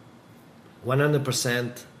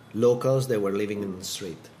 100% locals. They were living in the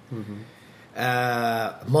street.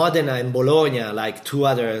 Modena and Bologna, like two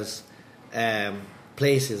others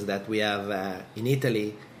places that we have in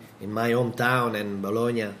Italy, in my hometown and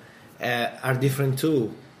Bologna, are different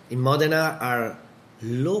too. In Modena are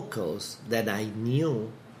locals that I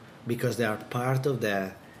knew because they are part of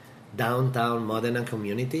the downtown Modena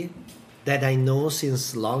community that I know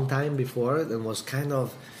since long time before, and was kind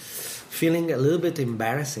of feeling a little bit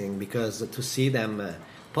embarrassing because to see them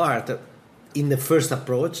part in the first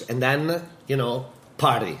approach and then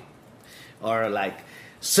party or like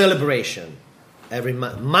celebration every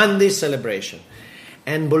Monday celebration.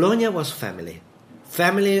 And Bologna was family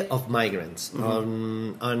of migrants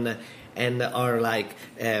and are like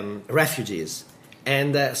refugees.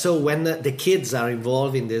 And so when the kids are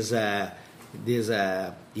involved in these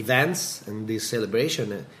events and this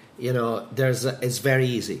celebration, it's very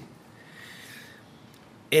easy.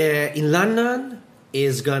 In London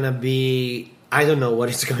is gonna be, I don't know what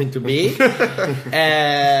it's going to be, but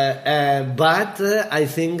I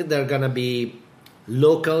think they're gonna be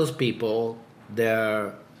locals people.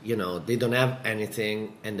 They're they don't have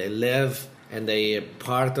anything and they live and they are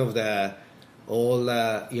part of the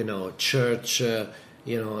all church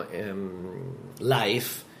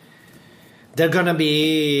life. They're gonna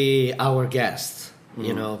be our guests.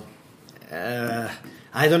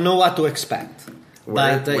 I don't know what to expect.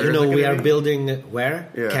 But we are building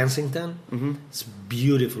Kensington. Mm-hmm. It's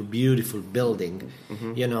beautiful building.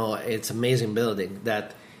 Mm-hmm. It's amazing building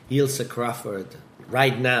that Ilse Crawford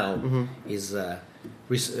right now is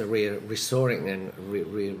restoring and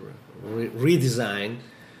redesign.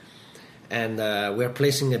 And we're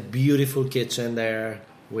placing a beautiful kitchen there.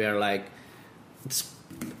 We are like,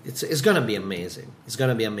 it's gonna be amazing. It's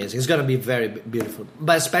gonna be amazing. It's gonna be very beautiful.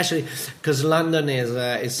 But especially because London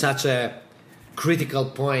is such a critical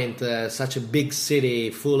point, such a big city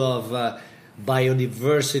full of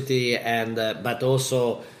biodiversity and but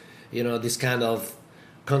also this kind of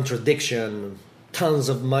contradiction, tons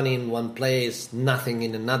of money in one place, nothing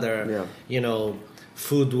in another.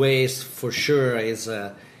 Food waste for sure is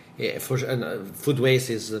food waste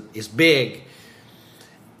is big,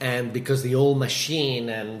 and because the old machine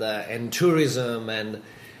and tourism and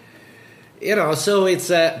so it's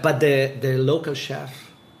but the local chef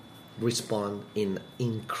respond in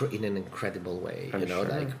an incredible way.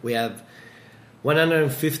 Like we have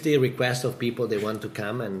 150 requests of people they want to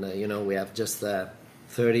come, and we have just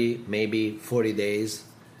 30, maybe 40 days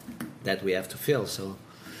that we have to fill. So,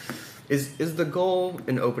 is the goal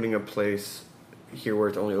in opening a place here where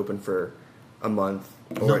it's only open for a month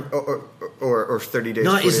or 30 days?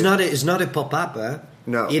 No, it's not a pop up.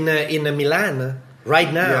 No, in Milan.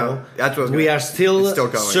 Right now, that's what we are still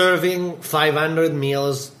serving 500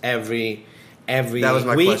 meals every week. That was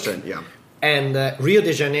my question, yeah. And Rio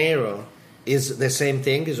de Janeiro is the same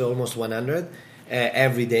thing, is almost 100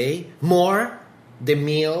 every day. More the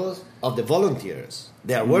meals of the volunteers.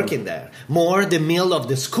 They are working there. More the meal of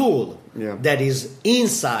the school that is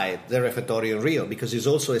inside the refectory in Rio, because it's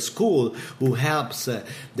also a school who helps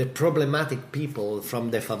the problematic people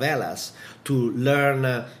from the favelas to learn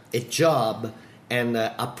a job and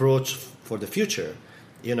approach for the future,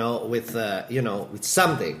 with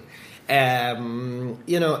something,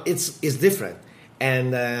 it's different.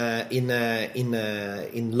 And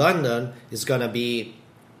in London, it's gonna be,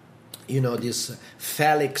 this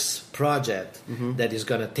Felix project that is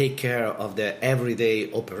gonna take care of the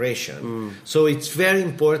everyday operation. So it's very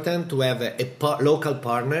important to have a local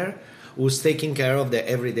partner who's taking care of the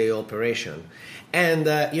everyday operation. And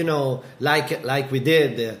like we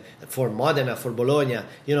did for Modena, for Bologna,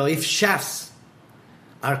 if chefs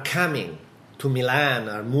are coming to Milan,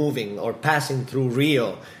 are moving or passing through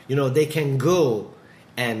Rio, they can go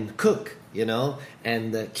and cook,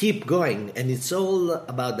 and keep going. And it's all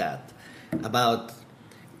about that, about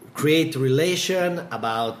create relation,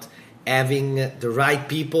 about having the right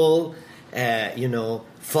people,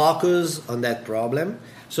 focus on that problem.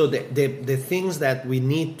 So the things that we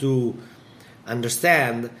need to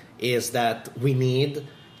understand is that we need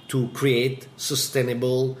to create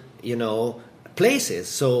sustainable, places.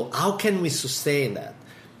 So how can we sustain that?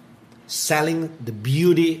 Selling the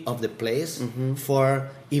beauty of the place for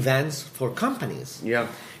events, for companies. Yeah.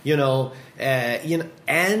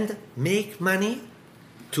 And make money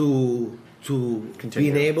to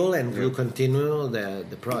Continue. be able and to continue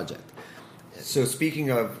the project. So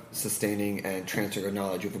speaking of sustaining and transfer of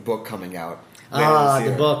knowledge, you have a book coming out. later this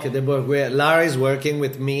year. The book. Lara is working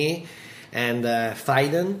with me and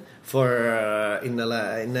Faiden for in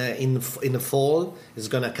the fall is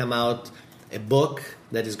gonna come out a book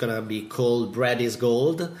that is gonna be called Bread is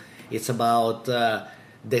Gold. It's about the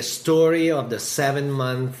story of the 7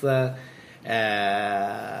 month. With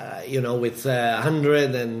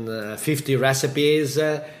 150 recipes,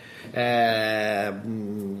 in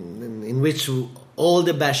which all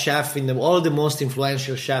the best chefs all the most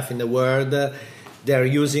influential chefs in the world, they're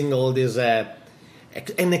using all these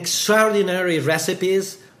extraordinary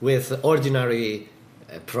recipes with ordinary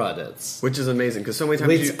products. Which is amazing because so many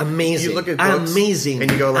times you look at books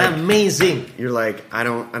and you go like you're like I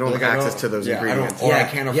don't have access to those ingredients. I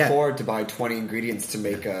can't afford to buy 20 ingredients to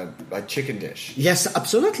make a chicken dish. Yes,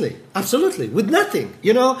 absolutely, with nothing.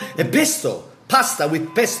 A pasta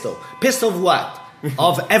with pesto of what?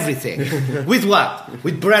 Of everything. With what?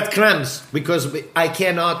 With breadcrumbs, because we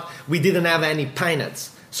didn't have any pine nuts,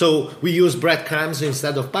 so we used breadcrumbs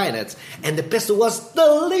instead of pine nuts, and the pesto was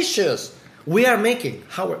delicious. We are making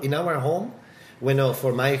in our home,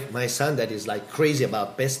 for my son that is like crazy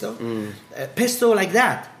about pesto, pesto like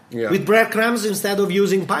that, with breadcrumbs instead of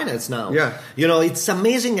using pine nuts now. Yeah. It's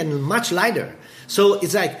amazing and much lighter. So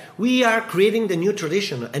it's like we are creating the new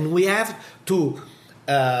tradition, and we have to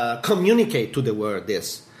communicate to the world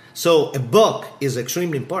this. So a book is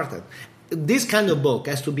extremely important. This kind of book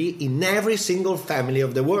has to be in every single family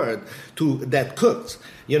of the world that cooks,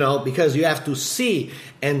 because you have to see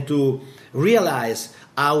and to realize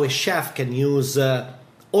how a chef can use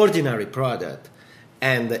ordinary product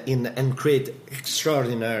and create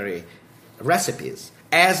extraordinary recipes.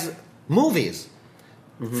 As movies,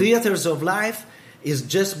 Theaters of Life is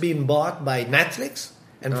just being bought by Netflix,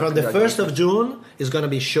 and from the 1st of June is going to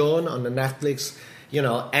be shown on the Netflix,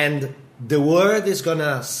 and the world is going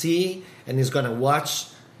to see and is going to watch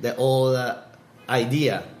the whole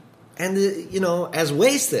idea. And, as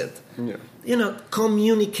wasted,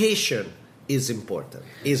 communication is important,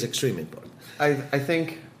 is extremely important. I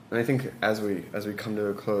think as we come to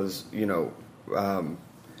a close, from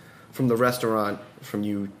the restaurant, from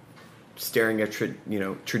you staring at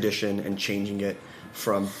tradition and changing it,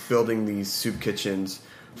 from building these soup kitchens,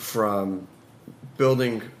 from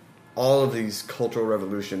building all of these cultural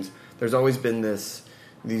revolutions, there's always been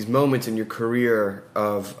these moments in your career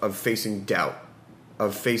of facing doubt,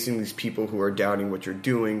 of facing these people who are doubting what you're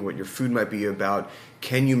doing, what your food might be about.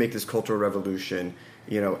 Can you make this cultural revolution?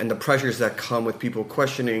 And the pressures that come with people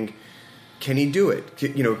questioning, can he do it?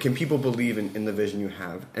 Can people believe in the vision you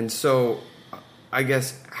have? And so, I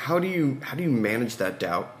guess, how do you manage that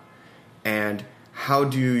doubt, and how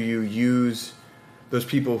do you use those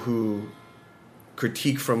people who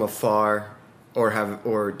critique from afar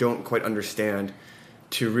or don't quite understand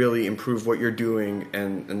to really improve what you're doing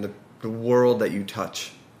and the world that you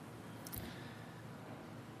touch?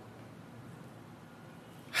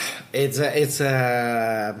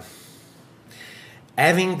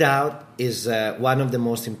 Having doubt is one of the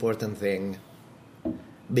most important thing,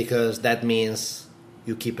 because that means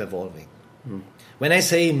you keep evolving. When I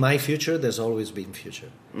say in my future, there's always been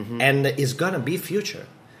future, and it's gonna be future,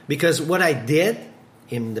 because what I did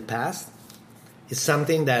in the past is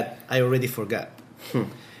something that I already forgot.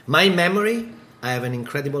 My memory, I have an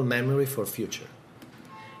incredible memory for future,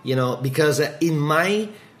 because in my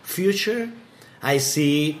future I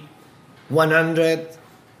see 100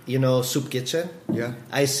 soup kitchen. Yeah.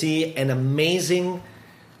 I see an amazing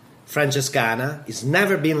Francescana. It's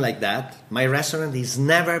never been like that. My restaurant has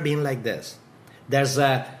never been like this.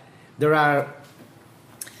 There are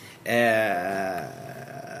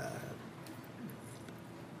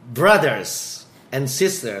brothers and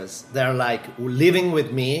sisters that are like living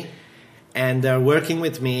with me, and they're working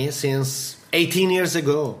with me since 18 years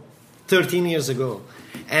ago, 13 years ago.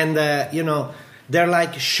 And, they're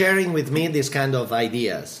like sharing with me these kind of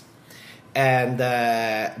ideas. And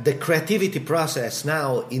the creativity process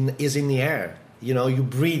now is in the air. You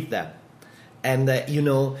breathe them. And,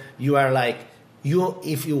 you are like,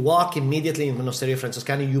 if you walk immediately in Osteria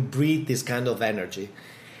Francescana, you breathe this kind of energy.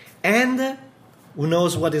 And who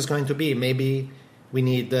knows what is going to be? Maybe we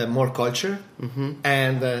need more culture.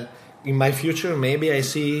 And in my future, maybe I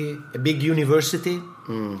see a big university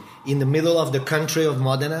in the middle of the country of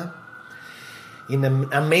Modena, in an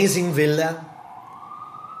amazing villa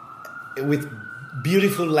with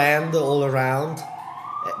beautiful land all around,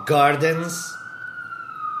 gardens,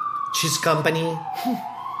 cheese company,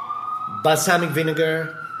 balsamic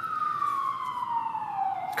vinegar,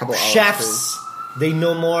 Couple olive chefs. They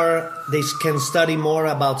know more. They can study more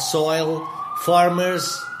about soil.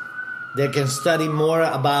 Farmers. They can study more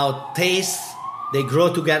about taste. They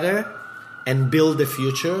grow together and build the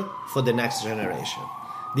future for the next generation.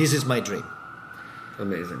 This is my dream.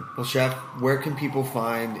 Amazing. Well, Chef, where can people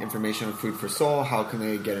find information on Food for Soul? How can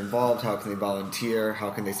they get involved? How can they volunteer? How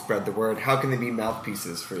can they spread the word? How can they be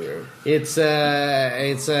mouthpieces for you? It's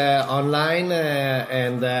online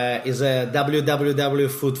and is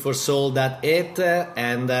www.foodforsoul.it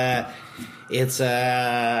and it's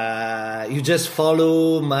you just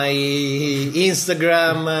follow my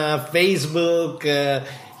Instagram, Facebook.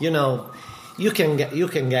 You can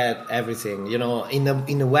get everything. In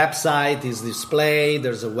the website is displayed.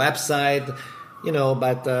 There's a website,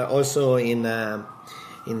 but also in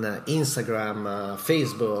Instagram,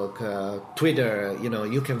 Facebook, Twitter.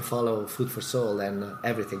 You can follow Food for Soul and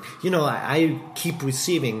everything. I keep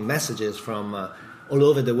receiving messages from all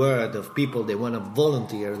over the world of people. They want to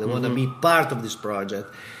volunteer. They want to be part of this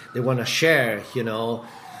project. They want to share. We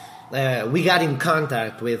got in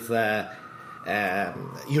contact with.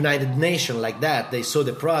 United Nations like that. They saw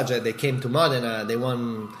the project. They came to Modena. They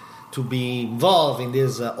want to be involved in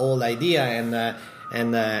this whole idea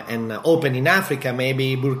and open in Africa,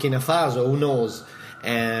 maybe Burkina Faso. Who knows?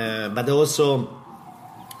 But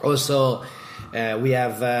also we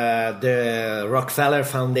have the Rockefeller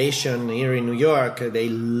Foundation here in New York. They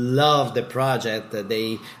love the project.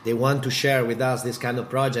 They want to share with us this kind of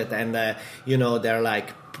project, and they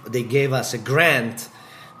gave us a grant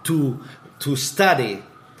to study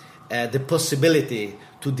the possibility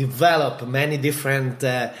to develop many different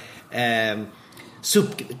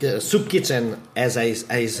soup kitchen, as I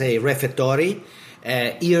say, refectory,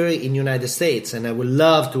 here in United States. And I would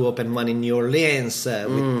love to open one in New Orleans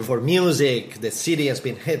for music. The city has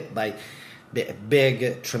been hit by the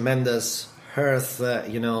big, tremendous earth, the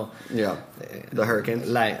hurricanes.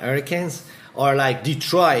 Like hurricanes. Or like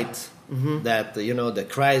Detroit, that the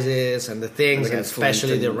crisis and the things, and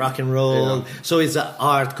especially the rock and roll. So it's an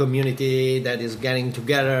art community that is getting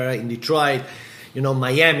together in Detroit.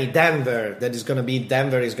 Miami, Denver.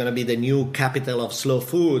 Denver is gonna be the new capital of slow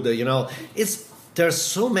food. There's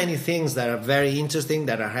so many things that are very interesting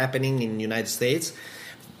that are happening in the United States.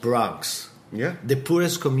 Bronx, the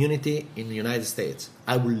poorest community in the United States.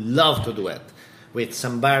 I would love to do it with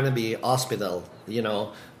St. Barnaby Hospital.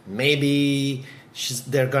 Maybe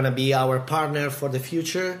they're going to be our partner for the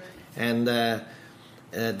future, and the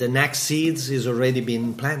next seeds is already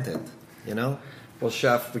been planted, Well,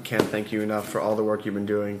 Chef, we can't thank you enough for all the work you've been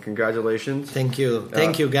doing. Congratulations. Thank you.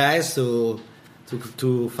 Thank you, guys, to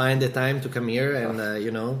find the time to come here and,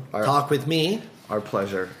 talk with me. Our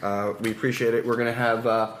pleasure. We appreciate it. We're going to have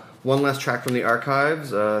one last track from the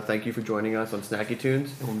archives. Thank you for joining us on Snacky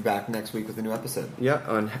Tunes. We'll be back next week with a new episode. Yeah,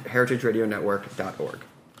 on heritageradionetwork.org.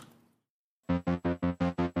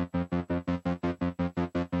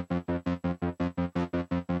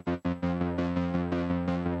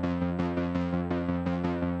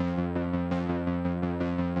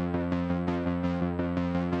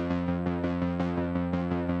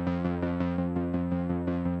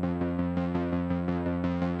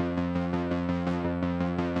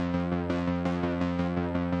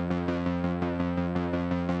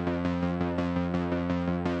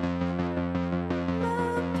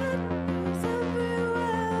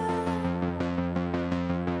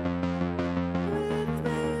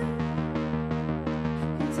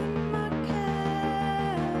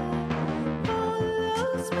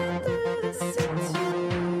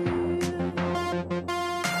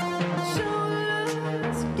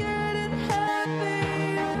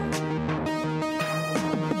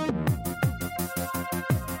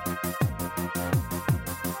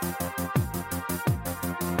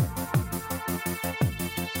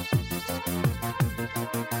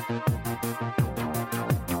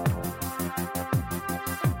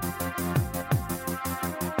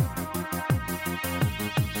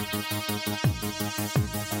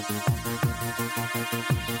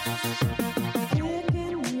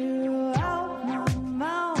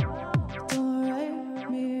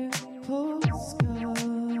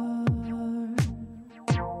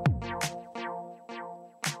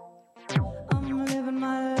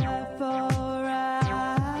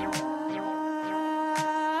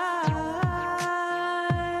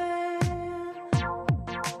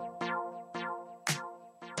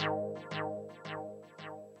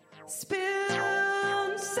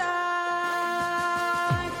 Spill inside.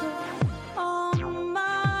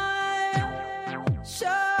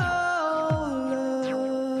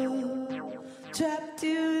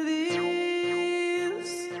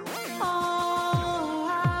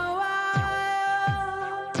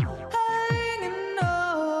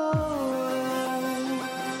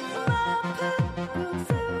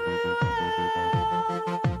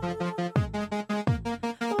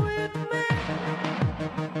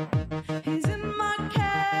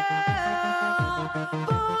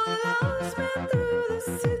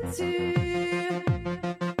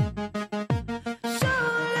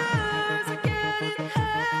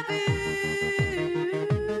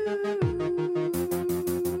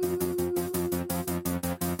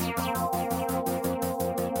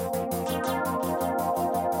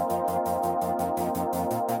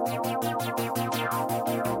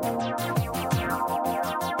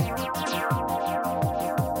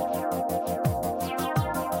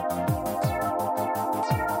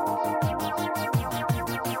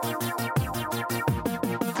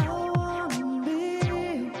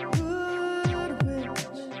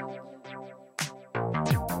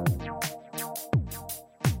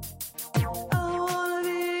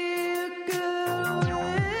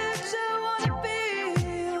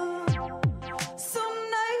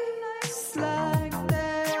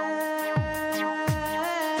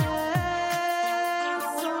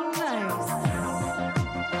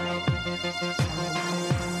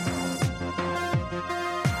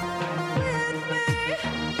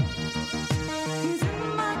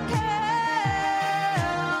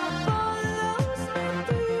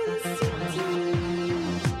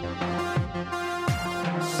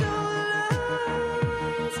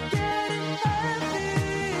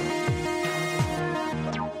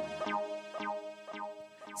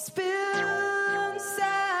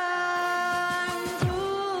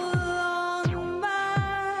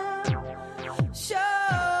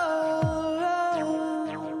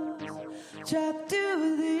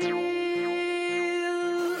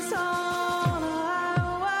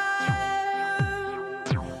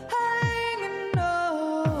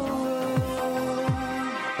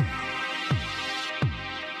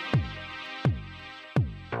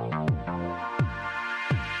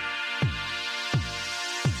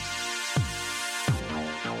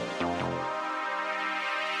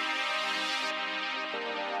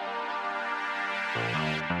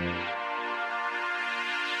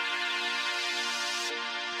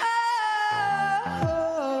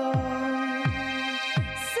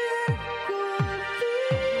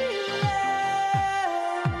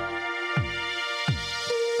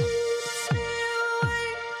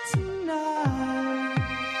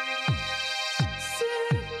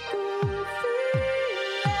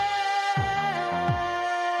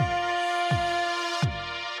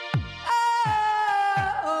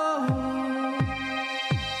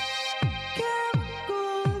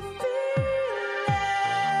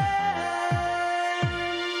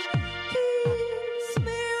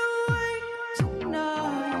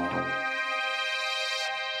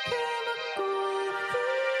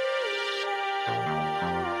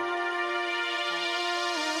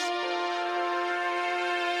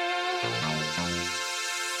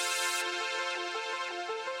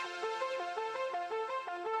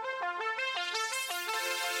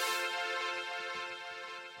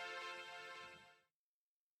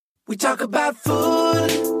 We talk about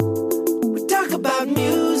food, we talk about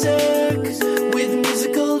music, with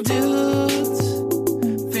musical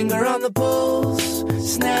dudes, finger on the pulse,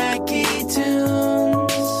 snacky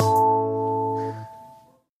tunes.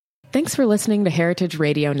 Thanks for listening to Heritage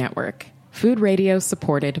Radio Network, food radio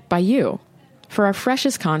supported by you. For our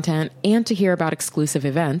freshest content and to hear about exclusive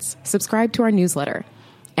events, subscribe to our newsletter.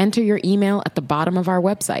 Enter your email at the bottom of our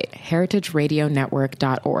website,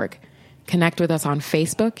 heritageradionetwork.org. Connect with us on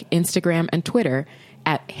Facebook, Instagram, and Twitter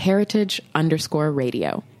at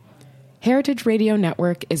heritage_radio. Heritage Radio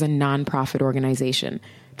Network is a nonprofit organization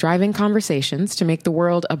driving conversations to make the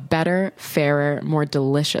world a better, fairer, more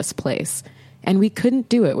delicious place. And we couldn't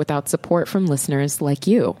do it without support from listeners like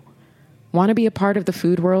you. Want to be a part of the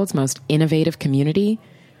food world's most innovative community?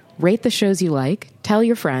 Rate the shows you like, tell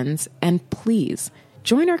your friends, and please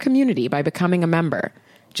join our community by becoming a member.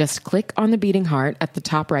 Just click on the beating heart at the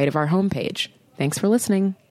top right of our homepage. Thanks for listening.